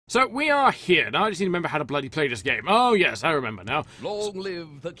So we are here. Now I just need to remember how to bloody play this game. Oh, yes, I remember now. Long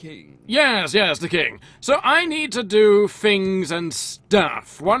live the king. Yes, the king. So I need to do things and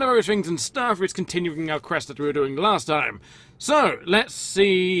stuff. One of those things and stuff is continuing our quest that we were doing last time. So, let's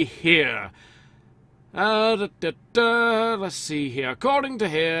see here. Let's see here. According to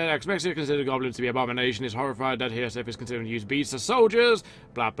here, expects consider goblins to be abomination, is horrified that here is considered to use beasts as soldiers,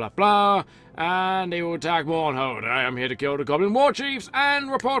 blah blah blah, and they will attack Mournhold. I am here to kill the goblin war chiefs and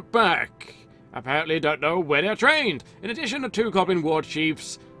report back. Apparently don't know where they're trained. In addition, the 2 goblin war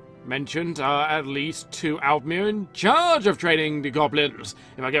chiefs mentioned are at least 2 Outmere in charge of training the goblins.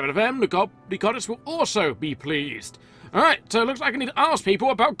 If I get rid of them, the goddess will also be pleased. Alright, so it looks like I need to ask people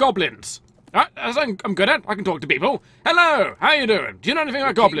about goblins. As I'm good at, I can talk to people. Hello, how you doing? Do you know anything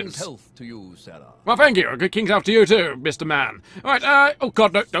about goblins? King's health to you, Sarah. Well, thank you. Good king's health to you too, Mr. Man. Alright, oh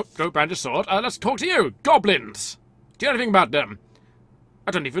god, no, don't brandish sword. Let's talk to you. Goblins. Do you know anything about them?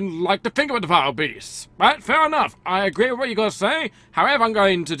 I don't even like to think about the vile beasts. Right, fair enough. I agree with what you got to say. However, I'm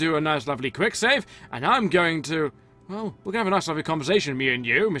going to do a nice, lovely quick save, and I'm going to... Well, we're going to have a nice, lovely conversation, me and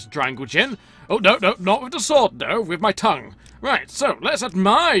you, Mr. Triangle Chin. Oh, no, not with the sword, though, with my tongue. Right, so, let's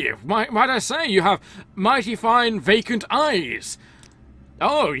admire you. Might I say, you have mighty fine, vacant eyes.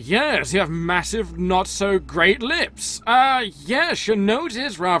 Oh, yes, you have massive, not-so-great lips. Yes, your nose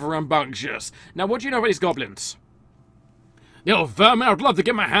is rather rambunctious. Now, what do you know about these goblins? The old vermin, I'd love to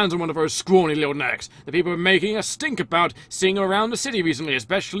get my hands on one of those scrawny little necks. The people are making a stink about seeing around the city recently,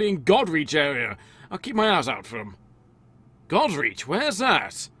 especially in Godreach area. I'll keep my eyes out for them. Godreach, where's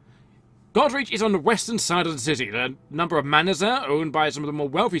that? Godreach is on the western side of the city. There are a number of manors there, owned by some of the more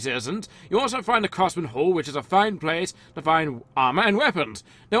wealthy citizens. You also find the Craftsman Hall, which is a fine place to find armor and weapons.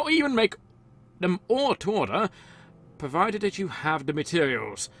 They'll even make them all to order, provided that you have the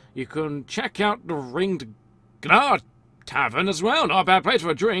materials. You can check out the Ringed Guard Tavern as well. Not a bad place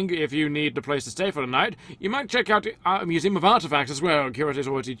for a drink if you need the place to stay for the night. You might check out the Museum of Artifacts as well. Curate is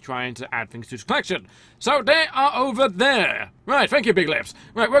already trying to add things to his collection. So they are over there. Right, thank you, Big Lips.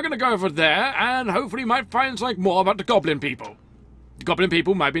 Right, we're going to go over there and hopefully might find something more about the goblin people. The goblin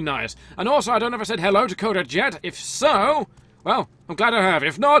people might be nice. And also, I don't know if I said hello to Coda yet. If so, well, I'm glad I have.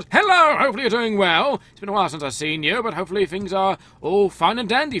 If not, hello! Hopefully you're doing well. It's been a while since I've seen you, but hopefully things are all fine and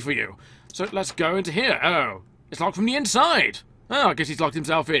dandy for you. So let's go into here. Oh. It's locked from the inside. Oh, I guess he's locked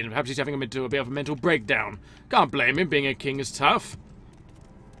himself in. Perhaps he's having a bit of a mental breakdown. Can't blame him, being a king is tough.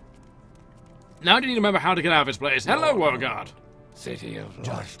 Now I need to remember how to get out of this place. Hello, Warguard. City of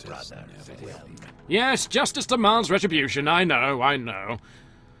justice. Yes, justice demands retribution. I know.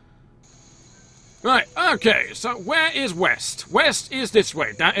 Right, okay, so where is west? West is this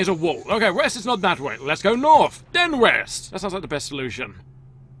way. That is a wall. Okay, west is not that way. Let's go north, then west. That sounds like the best solution.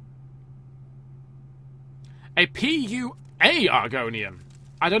 A PUA Argonian.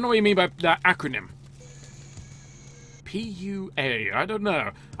 I don't know what you mean by that acronym. PUA, I don't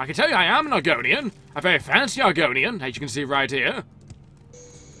know. I can tell you I am an Argonian. A very fancy Argonian, as you can see right here.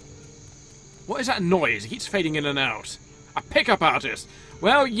 What is that noise? It keeps fading in and out. A pickup artist.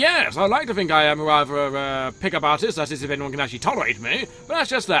 Well, yes, I like to think I am rather a pickup artist. That is, if anyone can actually tolerate me. But that's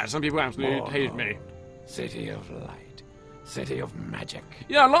just that. Some people absolutely hate me. City of light. City of magic.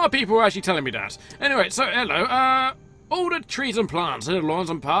 Yeah, a lot of people are actually telling me that. Anyway, so, hello, all the trees and plants, and the lawns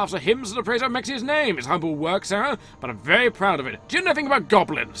and paths are hymns to the praise of Mexi's name. It's humble work, Sarah, but I'm very proud of it. Do you know anything about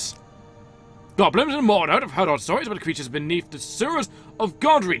goblins? Goblins in Mournhold have heard odd stories about creatures beneath the sewers of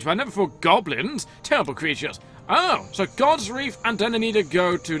Godreach, but I never thought goblins. Terrible creatures. Oh, so God's Reef, and then I need to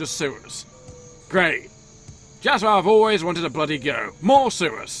go to the sewers. Great. Just where I've always wanted to bloody go. More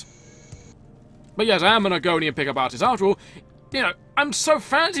sewers. But yes, I am an Argonian pickup artist. After all, you know, I'm so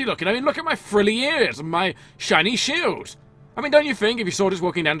fancy looking. I mean, look at my frilly ears and my shiny shield. I mean, don't you think if you saw this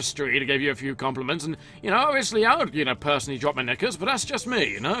walking down the street, I gave you a few compliments, and, you know, obviously I would, you know, personally drop my knickers, but that's just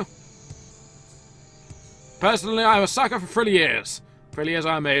me, you know? Personally, I'm a sucker for frilly ears. Frilly ears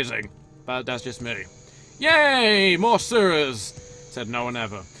are amazing, but that's just me. Yay! More sewers! Said no one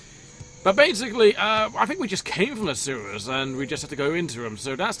ever. But basically, I think we just came from the sewers, and we just had to go into them.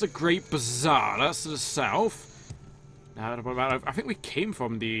 So that's the Great Bazaar. That's to the south. I think we came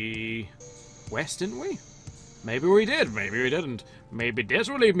from the west, didn't we? Maybe we did. Maybe we didn't. Maybe this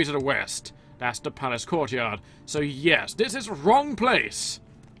will lead me to the west. That's the palace courtyard. So yes, this is the wrong place.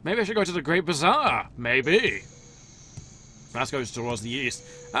 Maybe I should go to the Great Bazaar. Maybe. That goes towards the east.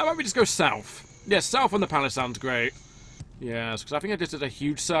 How about we just go south? Yes, south on the palace sounds great. Yes, because I think I just did a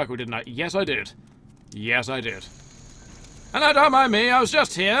huge circle, didn't I? Yes, I did. Yes, I did. And no, don't mind me, I was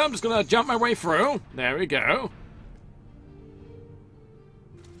just here. I'm just going to jump my way through. There we go.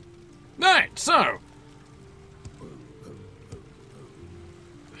 Right, so.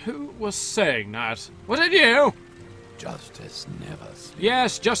 Who was saying that? Was it you? Justice never sleeps.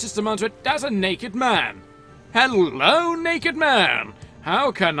 Yes, justice demands it. That's a naked man. Hello, naked man.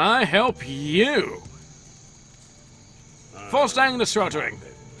 How can I help you? For staying the sweltering.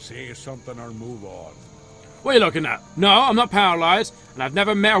 Say something or move on. What are you looking at? No, I'm not paralyzed, and I've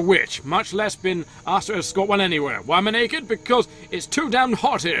never met a witch, much less been asked to escort one anywhere. Why am I naked? Because it's too damn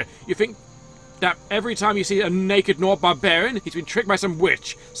hot here. You think that every time you see a naked Nord barbarian, he's been tricked by some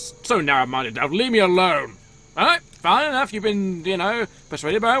witch? So narrow-minded. Now leave me alone. Alright, fine enough. You've been, you know,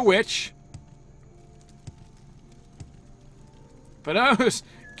 persuaded by a witch. For those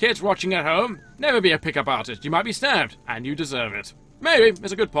kids watching at home, never be a pickup artist. You might be stabbed, and you deserve it. Maybe.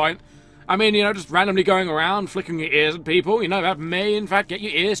 It's a good point. I mean, you know, just randomly going around, flicking your ears at people, you know, that may, in fact, get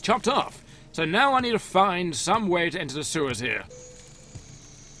your ears chopped off. So now I need to find some way to enter the sewers here.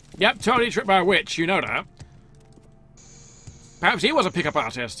 Yep, totally tricked by a witch, you know that. Perhaps he was a pickup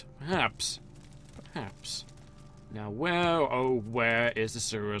artist. Perhaps. Perhaps. Now, where is the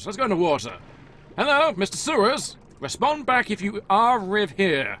sewers? Let's go in the water. Hello, Mr. Sewers. Respond back if you are riv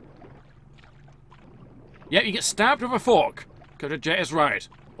here. Yep, you get stabbed with a fork. Go to J is right.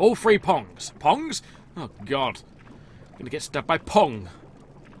 All three pongs. Pongs? Oh, God. I'm gonna get stabbed by Pong.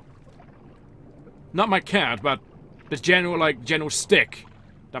 Not my cat, but the general stick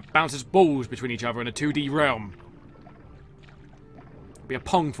that bounces balls between each other in a 2D realm. It'd be a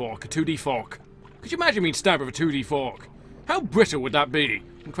Pong fork, a 2D fork. Could you imagine being stabbed with a 2D fork? How brittle would that be?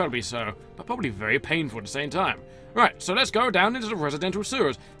 Incredibly so, but probably very painful at the same time. Right, so let's go down into the residential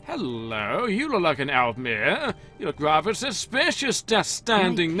sewers. Hello, you look like an Almere. You look rather suspicious just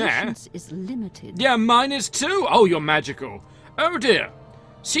standing there. My patience is limited. Yeah, mine is too. Oh, you're magical. Oh dear.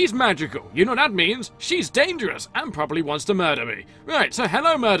 She's magical. You know what that means? She's dangerous and probably wants to murder me. Right, so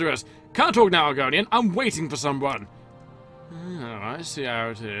hello, murderers. Can't talk now, Argonian. I'm waiting for someone. Oh, I see how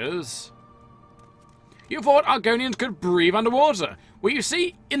it is. You thought Argonians could breathe underwater. Well, you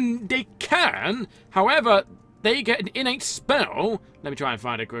see, they can. However, they get an innate spell. Let me try and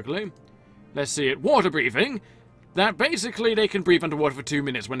find it quickly. Let's see it. Water breathing. That basically they can breathe underwater for 2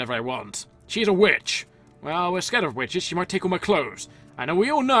 minutes whenever I want. She's a witch. Well, we're scared of witches. She might take all my clothes. And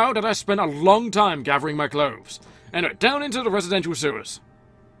we all know that I spent a long time gathering my clothes. Anyway, down into the residential sewers.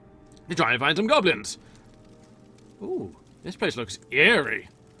 To try and find some goblins. Ooh, this place looks eerie.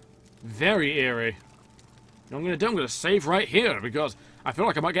 Very eerie. What I'm going to do, I'm going to save right here because I feel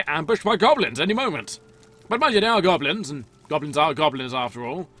like I might get ambushed by goblins any moment. But mind you, they are goblins, and goblins are goblins after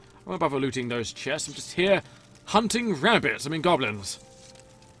all. I won't bother looting those chests. I'm just here hunting rabbits. I mean goblins.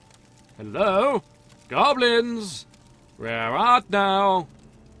 Hello? Goblins! Where art thou?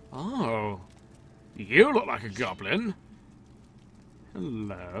 Oh. You look like a goblin.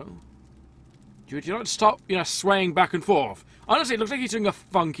 Hello. Do you not stop, you know, swaying back and forth? Honestly, it looks like he's doing a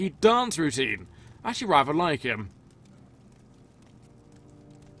funky dance routine. I actually rather like him.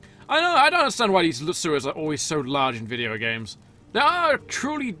 I don't understand why these sewers are always so large in video games. They are a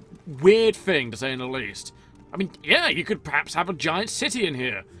truly weird thing, to say the least. I mean, yeah, you could perhaps have a giant city in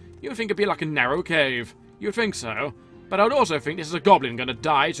here. You would think it'd be like a narrow cave. You would think so. But I would also think this is a goblin going to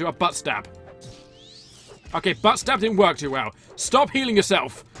die to a butt stab. Okay, butt stab didn't work too well. Stop healing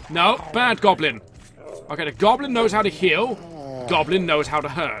yourself. No, bad goblin. Okay, the goblin knows how to heal. Goblin knows how to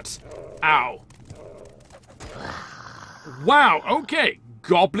hurt. Ow. Wow, okay.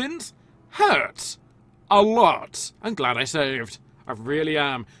 Goblins hurt a lot. I'm glad I saved. I really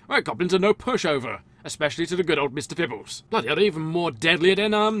am. Right, goblins are no pushover, especially to the good old Mr. Pibbles. Bloody hell, they're even more deadlier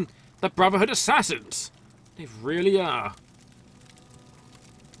than, the Brotherhood Assassins. They really are.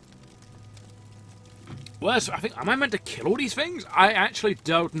 Well, I think, am I meant to kill all these things? I actually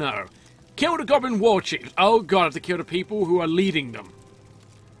don't know. Kill the Goblin War Chiefs. Oh god, I have to kill the people who are leading them.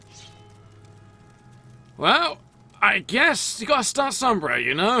 Well, I guess you gotta start somewhere,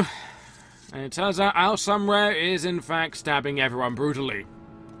 you know? And it turns out our somewhere is in fact stabbing everyone brutally.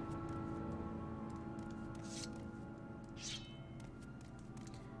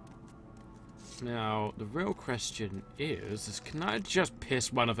 Now, the real question is can I just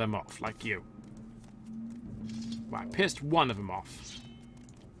piss one of them off, like you? Well, I pissed one of them off.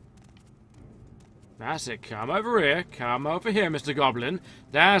 That's it, come over here, Mr. Goblin.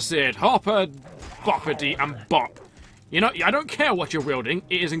 That's it, hopper, boppity, and bop. You know, I don't care what you're wielding,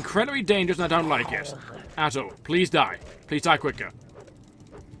 it is incredibly dangerous and I don't like it. At all. Please die. Please die quicker.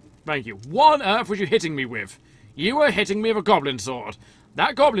 Thank you. What on earth was you hitting me with? You were hitting me with a goblin sword.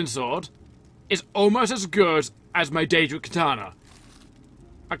 That goblin sword is almost as good as my Daedric katana.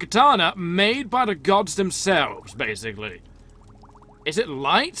 A katana made by the gods themselves, basically. Is it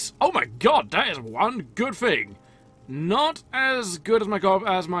light? Oh my god, that is one good thing. Not as good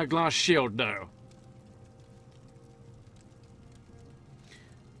as my glass shield, though.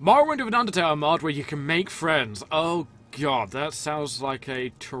 Morrowind with an Undertale mod where you can make friends. Oh god, that sounds like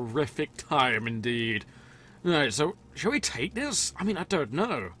a terrific time indeed. Right, so shall we take this? I mean, I don't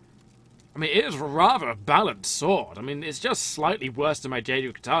know. I mean, it is a rather balanced sword. I mean, it's just slightly worse than my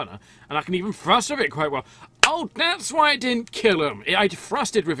Jade Katana, and I can even thrust with it quite well. Oh, that's why it didn't kill him. I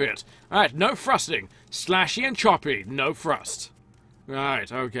thrusted with it. Alright, no thrusting. Slashy and choppy, no thrust.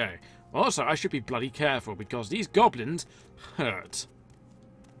 Right, okay. Also, I should be bloody careful, because these goblins hurt.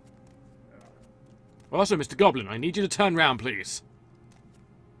 Also, Mr. Goblin, I need you to turn round, please.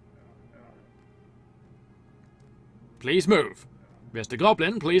 Please move. Mr.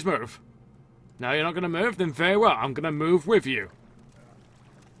 Goblin, please move. No, you're not going to move? Then very well, I'm going to move with you.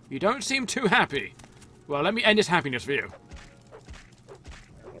 You don't seem too happy. Well, let me end this happiness for you.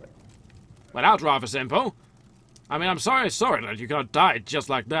 Well, that was rather simple. I mean, I'm sorry that you got died just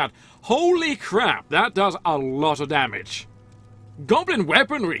like that. Holy crap, that does a lot of damage. Goblin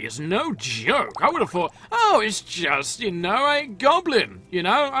weaponry is no joke. I would have thought, oh, it's just, you know, a goblin. You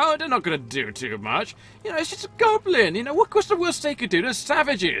know, oh, they're not going to do too much. You know, it's just a goblin. You know, what's the worst they could do? They're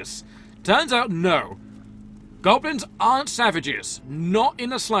savages. Turns out, no. Goblins aren't savages. Not in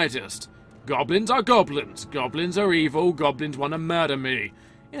the slightest. Goblins are goblins. Goblins are evil. Goblins want to murder me.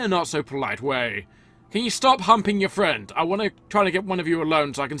 In a not-so-polite way. Can you stop humping your friend? I want to try to get one of you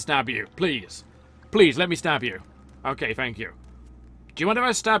alone so I can stab you. Please. Please, let me stab you. Okay, thank you. Do you want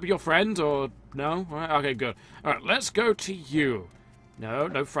to stab your friend, or no? Alright, okay, good. Alright, let's go to you. No,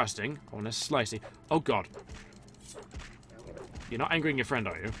 no thrusting. I want to slice it. Oh, God. You're not angering your friend,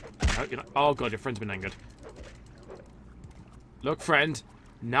 are you? No, you're not. Oh, God, your friend's been angered. Look, friend.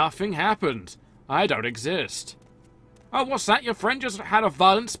 Nothing happened. I don't exist. Oh, what's that? Your friend just had a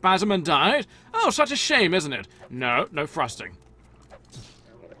violent spasm and died? Oh, such a shame, isn't it? No, no thrusting.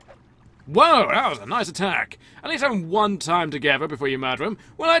 Whoa, that was a nice attack. At least having one time together before you murder him.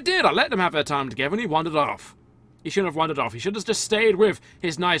 Well, I did. I let them have their time together and he wandered off. He shouldn't have wandered off. He should have just stayed with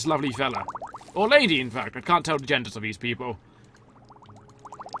his nice, lovely fella. Or lady, in fact. I can't tell the genders of these people.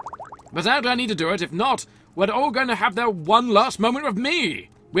 But how do I need to do it? If not, we're all going to have their one last moment with me.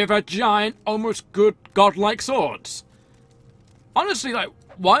 With our giant, almost good, godlike swords. Honestly, like,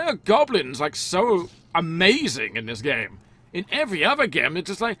 why are goblins, like, so amazing in this game? In every other game, it's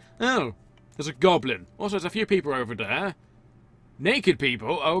just like, oh, there's a goblin. Also, there's a few people over there. Naked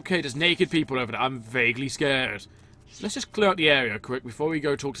people? Okay, there's naked people over there. I'm vaguely scared. Let's just clear out the area quick before we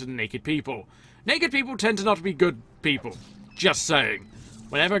go talk to the naked people. Naked people tend to not be good people. Just saying.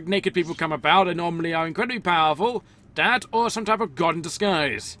 Whenever naked people come about, they normally are incredibly powerful. That or some type of god in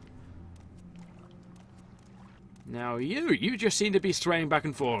disguise. Now you just seem to be straying back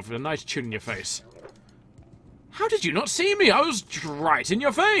and forth with a nice chin in your face. How did you not see me? I was right in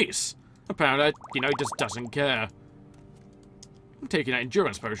your face. Apparently, you know, he just doesn't care. I'm taking that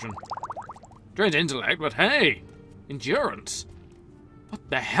endurance potion. Drains intellect, but hey, endurance. What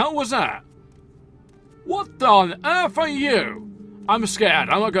the hell was that? What on earth are you? I'm scared.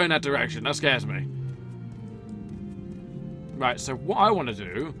 I'm not going that direction. That scares me. Right, so what I want to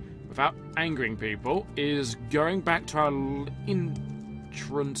do, without angering people, is going back to our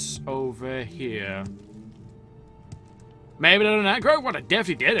entrance over here. Maybe not an aggro? What, I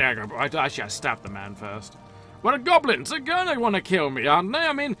definitely did aggro, but I should have stabbed the man first. What, a goblins? They're gonna want to kill me, aren't they?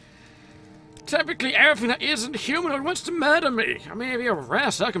 I mean, typically everything that isn't human wants to murder me. I mean, it'd be a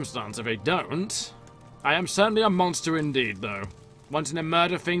rare circumstance if they don't. I am certainly a monster indeed, though. Wanting to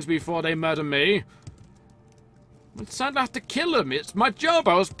murder things before they murder me. I'd certainly have to kill them. It's my job.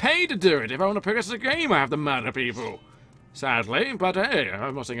 I was paid to do it. If I want to progress the game, I have to murder people. Sadly, but hey,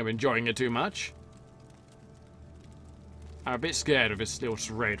 I'm not saying I'm enjoying it too much. I'm a bit scared of this little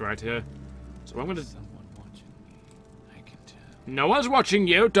charade right here. So I'm gonna... Someone watching me, I can tell. No one's watching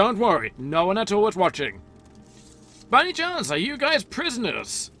you, don't worry. No one at all is watching. By any chance, are you guys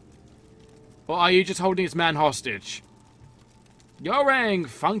prisoners? Or are you just holding this man hostage? You're wearing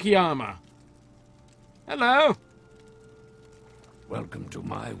funky armor. Hello? Welcome to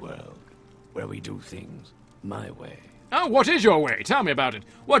my world, where we do things my way. Oh, what is your way? Tell me about it.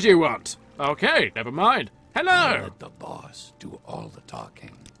 What do you want? Okay, never mind. I Hello! let the boss do all the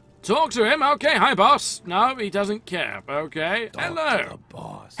talking. Talk to him. Okay, hi, boss. No, he doesn't care. Okay, Talk hello. to the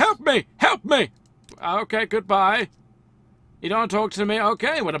boss. Help me! Help me! Okay, goodbye. You don't want to talk to me?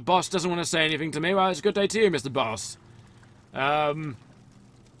 Okay, well, the boss doesn't want to say anything to me. Well, it's a good day to you, Mr. Boss. I'll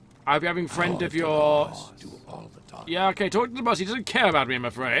be having a friend Talk of to the yours. boss, do all the talking. Yeah, okay, talk to the boss. He doesn't care about me, I'm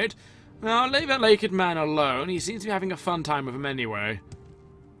afraid. Now, leave that naked man alone. He seems to be having a fun time with him anyway.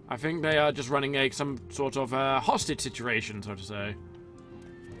 I think they are just running some sort of hostage situation, so to say.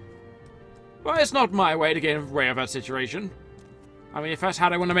 Well, it's not my way to get in the way of that situation. I mean, if that's how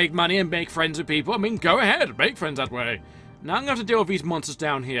they want to make money and make friends with people, I mean, go ahead, make friends that way. Now I'm going to have to deal with these monsters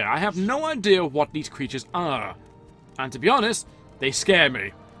down here. I have no idea what these creatures are. And to be honest, they scare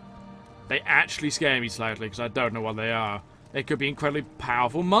me. They actually scare me slightly, because I don't know what they are. They could be incredibly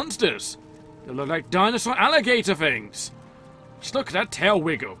powerful monsters. They look like dinosaur alligator things. Just look at that tail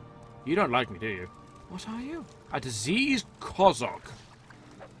wiggle. You don't like me, do you? What are you? A diseased Kozok.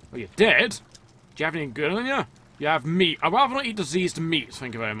 Well, you're dead. Do you have anything good on you? You have meat. I'd rather not eat diseased meat,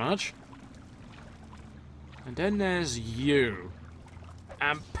 thank you very much. And then there's you.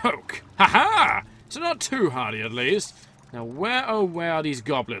 And poke. Ha-ha! So not too hardy, at least. Now, where, oh, where are these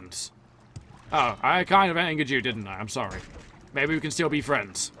goblins? Oh, I kind of angered you, didn't I? I'm sorry. Maybe we can still be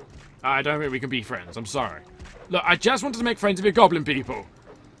friends. I don't think we can be friends. I'm sorry. Look, I just wanted to make friends with your goblin people.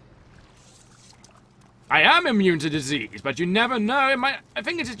 I am immune to disease, but you never know. I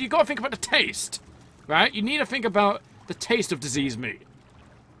think it's just, you got to think about the taste, right? You need to think about the taste of diseased meat.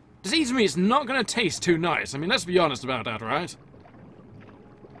 Diseased meat is not going to taste too nice. I mean, let's be honest about that, right?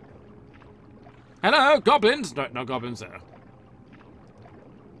 Hello, goblins. No, no goblins there.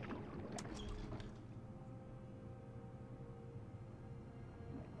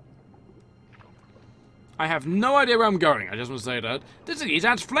 I have no idea where I'm going, I just want to say that. Disease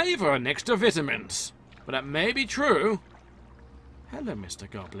adds flavour next to vitamins. But that may be true. Hello, Mr.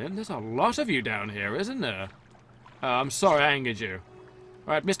 Goblin. There's a lot of you down here, isn't there? Oh, I'm sorry I angered you.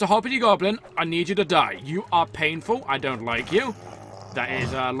 Alright, Mr. Hoppity Goblin, I need you to die. You are painful. I don't like you. That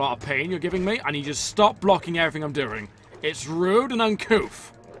is a lot of pain you're giving me. I need you to stop blocking everything I'm doing. It's rude and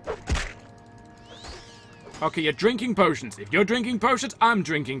uncouth. Okay, you're drinking potions. If you're drinking potions, I'm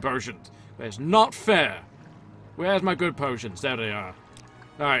drinking potions. But it's not fair. Where's my good potions? There they are.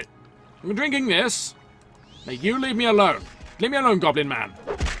 Alright. I'm drinking this. Now you leave me alone. Leave me alone, Goblin Man.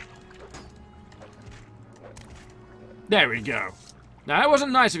 There we go. Now, that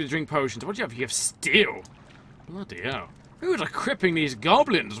wasn't nice of you to drink potions. What do you have? You have steel. Bloody hell. Who's equipping these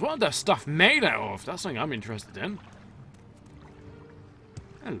goblins? What are their stuff made out of? That's something I'm interested in.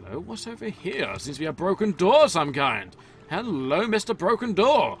 Hello, what's over here? Seems to be a broken door of some kind. Hello, Mr. Broken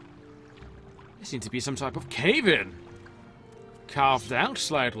Door. There seems to be some type of cave-in. Carved out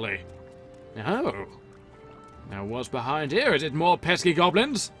slightly. Oh. Now what's behind here? Is it more pesky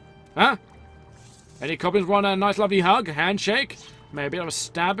goblins? Huh? Any goblins want a nice lovely hug, handshake, maybe a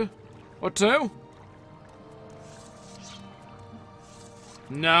stab or two?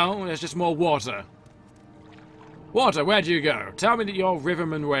 No, there's just more water. Water, where'd you go? Tell me your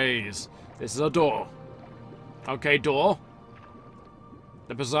riverman ways. This is a door. Okay, door.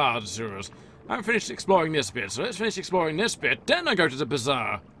 The bazaar sewers. I haven't finished exploring this bit, so let's finish exploring this bit, then I go to the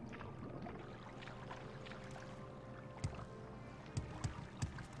bazaar.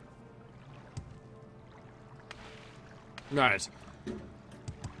 Right.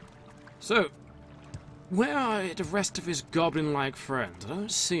 So, where are the rest of his goblin-like friends? I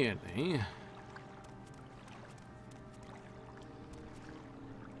don't see any.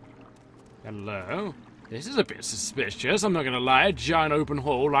 Hello? This is a bit suspicious, I'm not gonna lie. A giant open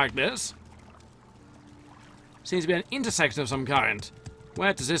hall like this. Seems to be an intersection of some kind.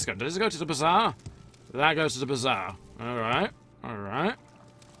 Where does this go? Does this go to the bazaar? That goes to the bazaar. Alright. Alright.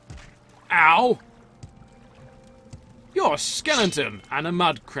 Ow! You're a skeleton and a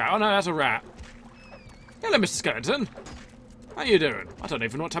mud crab. Oh no, that's a rat. Hello, Mr. Skeleton. How you doing? I don't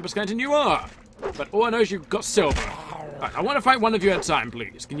even know what type of skeleton you are. But all I know is you've got silver. Right, I want to fight one of you at a time,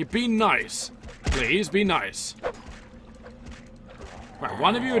 please. Can you be nice? Please, be nice. Right,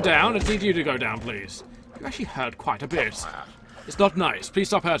 one of you are down. I need you to go down, please. You actually hurt quite a bit. It's not nice. Please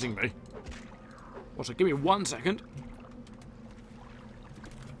stop hurting me. Also, give me 1 second.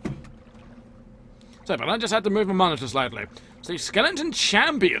 So, but I just had to move my monitor slightly. So, skeleton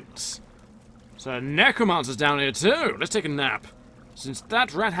champions. So, necromancers down here too. Let's take a nap. Since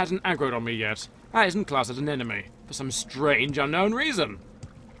that rat hasn't aggroed on me yet, that isn't classed as an enemy. For some strange, unknown reason.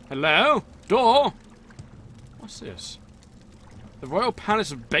 Hello? Door? What's this? The Royal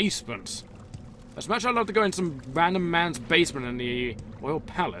Palace basement. As much as I'd love to go in some random man's basement in the Royal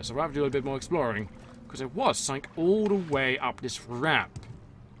Palace, I'd rather do a bit more exploring. Because it was sunk all the way up this ramp.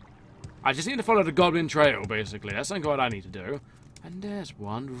 I just need to follow the goblin trail, basically. That's what I need to do. And there's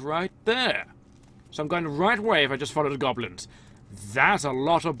one right there. So I'm going the right way if I just follow the goblins. That's a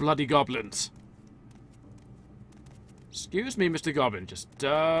lot of bloody goblins. Excuse me, Mr. Goblin. Just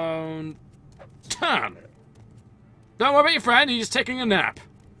don't turn. Don't worry about your friend. He's taking a nap.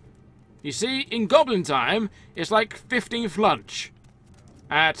 You see, in goblin time, it's like 15th lunch.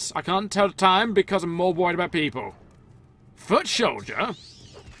 I can't tell the time because I'm more worried about people. Foot soldier?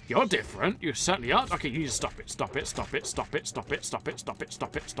 You're different. You certainly are. Okay, you need to stop it. Stop it. Stop it. Stop it. Stop it. Stop it. Stop it.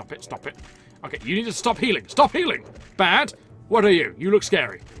 Stop it. Stop it. Stop it. Okay, you need to stop healing. Stop healing. Bad. What are you? You look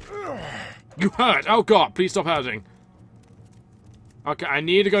scary. You hurt. Oh god, please stop hurting. Okay, I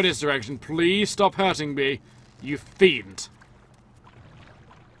need to go this direction. Please stop hurting me, you fiend.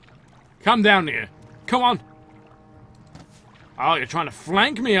 Come down here. Come on. Oh, you're trying to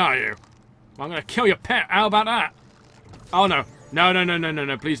flank me, are you? Well, I'm gonna kill your pet. How about that? Oh no. No, no, no, no, no,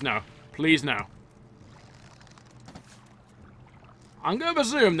 no. Please no. Please no. I'm gonna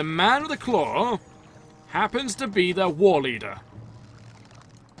presume the man with the claw happens to be their war leader.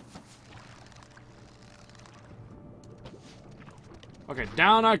 Okay,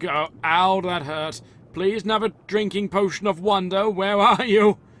 down I go. Ow, that hurt. Please, another drinking potion of wonder. Where are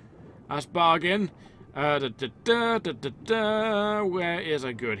you? That's bargain. Where is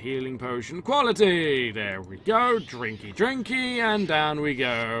a good healing potion? Quality! There we go. Drinky, drinky, and down we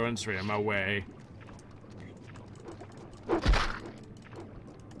go and swim away.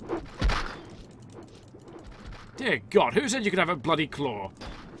 Dear God, who said you could have a bloody claw?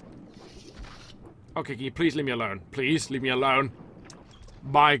 Okay, can you please leave me alone? Please, leave me alone.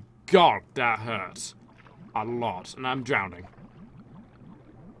 My God, that hurts. A lot, and I'm drowning.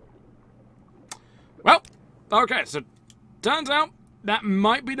 Well, okay, so turns out that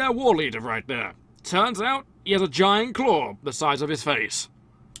might be their war leader right there. Turns out he has a giant claw the size of his face.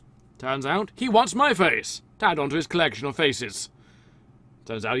 Turns out he wants my face to add onto his collection of faces.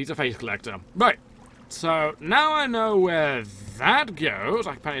 Turns out he's a face collector. Right, so now I know where that goes.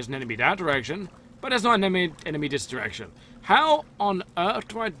 Apparently it's an enemy that direction, but it's not an enemy this direction. How on earth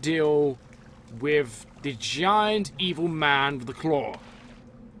do I deal with the giant evil man with the claw?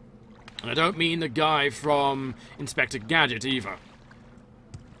 And I don't mean the guy from Inspector Gadget either.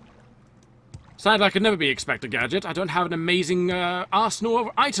 Sadly, I could never be Inspector Gadget. I don't have an amazing arsenal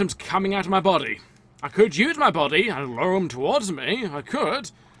of items coming out of my body. I could use my body and lure them towards me. I could.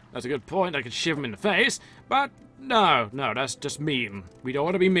 That's a good point. I could shiv them in the face. But no, that's just mean. We don't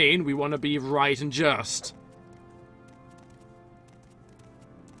want to be mean. We want to be right and just.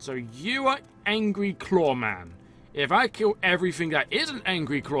 So you are Angry Clawman. If I kill everything that isn't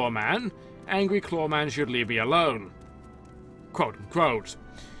Angry Clawman should leave me alone. Quote unquote.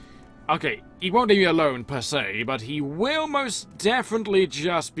 Okay, he won't leave me alone per se, but he will most definitely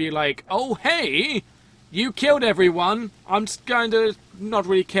just be like, oh hey, you killed everyone, I'm just going to not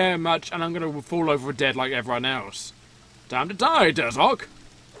really care much and I'm going to fall over dead like everyone else. Time to die, Derzog.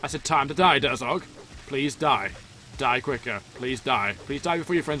 I said time to die, Derzog. Please die. Die quicker. Please die. Please die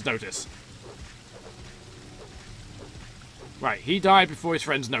before your friends notice. Right, he died before his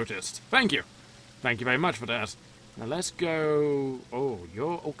friends noticed. Thank you. Thank you very much for that. Now let's go...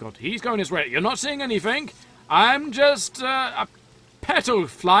 Oh god, he's going his way. You're not seeing anything. I'm just a petal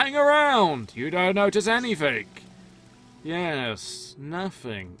flying around. You don't notice anything. Yes,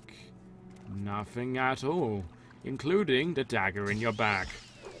 nothing. Nothing at all. Including the dagger in your back.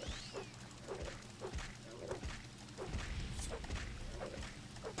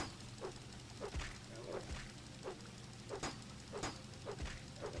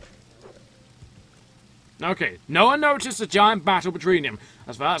 Okay, no one noticed the giant battle between him.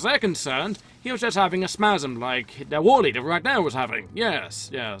 As far as they're concerned, he was just having a spasm like their war leader right now was having. Yes.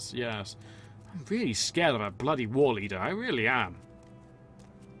 I'm really scared of a bloody war leader, I really am.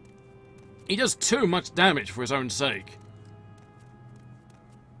 He does too much damage for his own sake.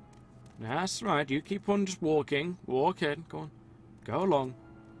 That's right, you keep on just walking. Walk in, go on. Go along.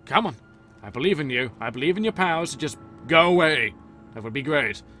 Come on. I believe in you. I believe in your powers to just go away. That would be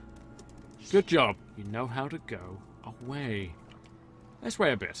great. Good job. You know how to go away. This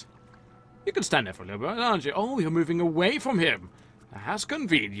way a bit. You can stand there for a little bit, aren't you? Oh, you're moving away from him. That's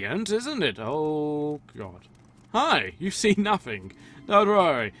convenient, isn't it? Oh, God. Hi, you see nothing. Don't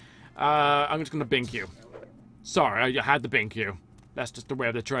worry. I'm just going to bink you. Sorry, I had to bink you. That's just the way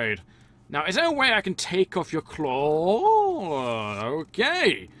of the trade. Now, is there a way I can take off your claw?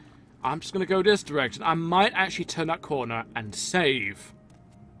 Okay. I'm just going to go this direction. I might actually turn that corner and save.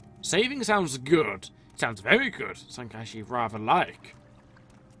 Saving sounds good. It sounds very good. Something I actually rather like.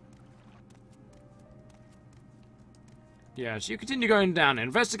 Yes, you continue going down.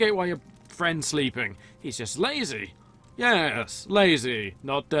 Investigate while your friend's sleeping. He's just lazy. Yes, lazy,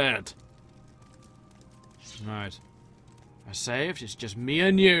 not dead. Right. I saved. It's just me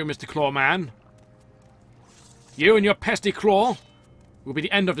and you, Mr. Clawman. You and your pesky claw will be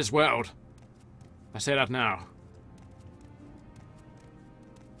the end of this world. I say that now.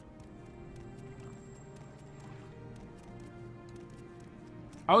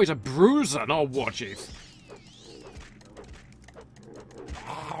 Oh, he's a bruiser, not a war chief.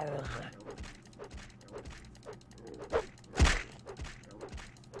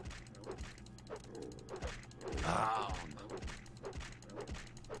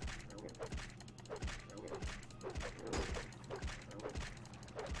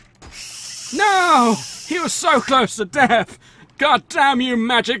 No! He was so close to death! God damn you,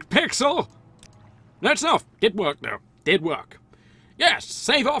 magic pixel! That's enough. Did work, though. Did work. Yes,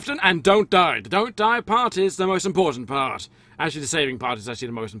 save often and don't die. The don't die part is the most important part. Actually, the saving part is actually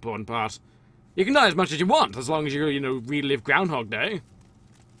the most important part. You can die as much as you want, as long as you, relive Groundhog Day.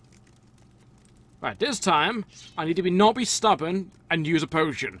 Right, this time, I need to not be stubborn and use a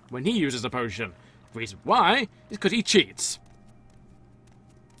potion when he uses a potion. The reason why is because he cheats.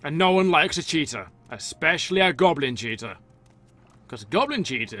 And no one likes a cheater, especially a goblin cheater. Because goblin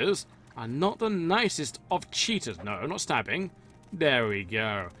cheaters are not the nicest of cheaters. No, not stabbing. There we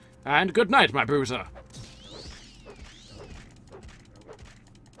go. And good night, my bruiser.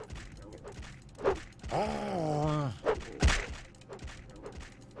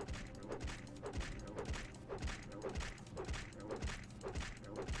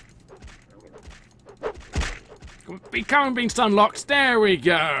 Becoming being stun-locked. There we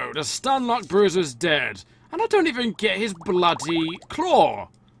go. The stun-locked bruiser's dead. And I don't even get his bloody claw.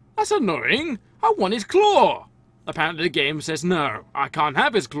 That's annoying. I want his claw. Apparently the game says no. I can't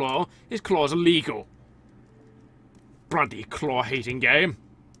have his claw. His claw's illegal. Bloody claw-hating game.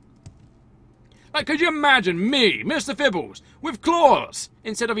 Like, could you imagine me, Mr. Fibbles, with claws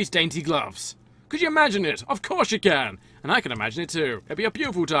instead of his dainty gloves? Could you imagine it? Of course you can. And I can imagine it too. It'd be a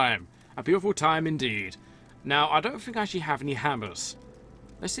beautiful time. A beautiful time indeed. Now, I don't think I actually have any hammers.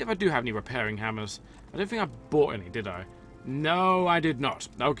 Let's see if I do have any repairing hammers. I don't think I bought any, did I? No, I did not.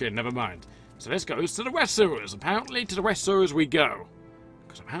 Okay, never mind. So this goes to the West Sewers. Apparently, to the West Sewers we go.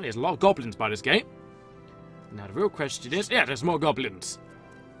 Because apparently there's a lot of goblins by this gate. Now, the real question is... Yeah, there's more goblins.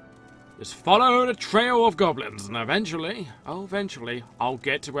 Just follow the trail of goblins, and eventually, I'll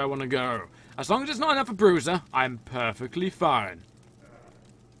get to where I want to go. As long as it's not enough for Bruiser, I'm perfectly fine.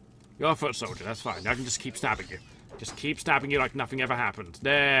 You're a foot soldier, that's fine. I can just keep stabbing you. Just keep stabbing you like nothing ever happened.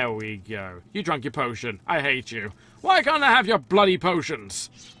 There we go. You drank your potion. I hate you. Why can't I have your bloody potions?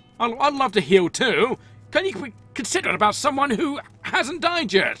 I'd love to heal too. Can you be considerate about someone who hasn't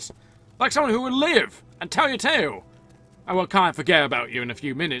died yet? Like someone who will live and tell your tale. I will can't forget about you in a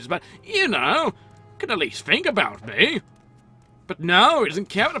few minutes, but, can at least think about me. But no, he doesn't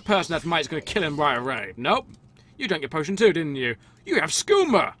care about the person that might's going to kill him right away. Nope. You drank your potion too, didn't you? You have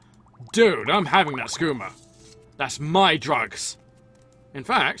skooma. Dude, I'm having that skooma. That's my drugs. In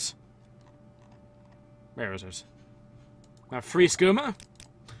fact... Where is it? I have free skooma?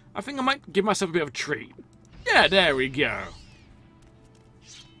 I think I might give myself a bit of a treat. Yeah, there we go.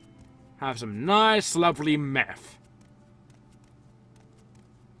 Have some nice, lovely meth.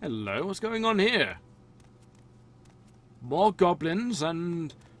 Hello, what's going on here? More goblins,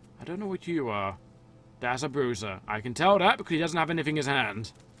 and... I don't know what you are. That's a bruiser. I can tell that because he doesn't have anything in his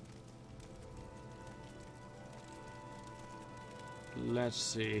hand. Let's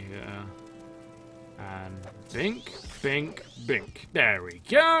see here. And bink, bink, bink. There we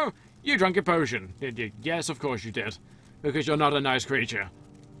go. You drank your potion, did you? Yes, of course you did. Because you're not a nice creature.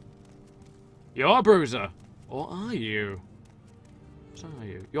 You're a bruiser. Or are you? What are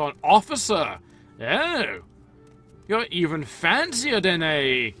you? You're an officer. Oh. You're even fancier than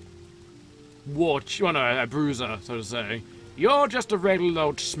a... a bruiser, so to say. You're just a regular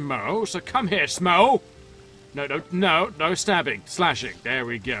old Smo, so come here, Smo. No stabbing. Slashing. There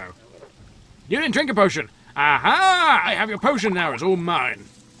we go. You didn't drink a potion. Aha! I have your potion now. It's all mine.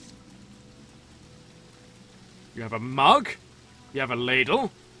 You have a mug. You have a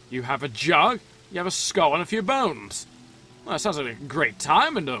ladle. You have a jug. You have a skull and a few bones. Well, that sounds like a great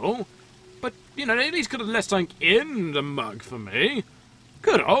time and all. But, they at least could have left something in the mug for me.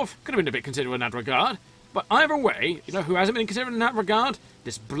 Could have. Could have been a bit considerate in that regard. But either way, who hasn't been considerate in that regard?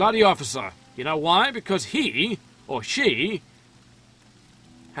 This bloody officer. You know why? Because he, or she,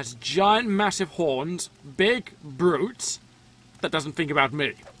 has giant, massive horns, big brutes, that doesn't think about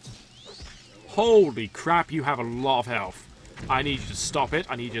me. Holy crap, you have a lot of health. I need you to stop it.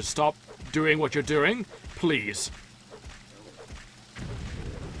 I need you to stop doing what you're doing. Please.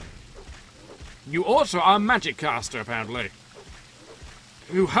 You also are a magic caster, apparently.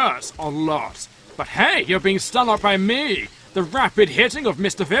 Who hurts a lot. But hey, you're being stun-locked by me, the rapid hitting of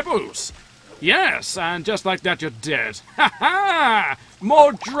Mr. Fibbles. Yes, and just like that, you're dead. Ha ha!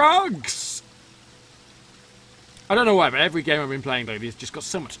 More drugs! I don't know why, but every game I've been playing lately has just got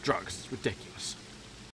so much drugs. It's ridiculous.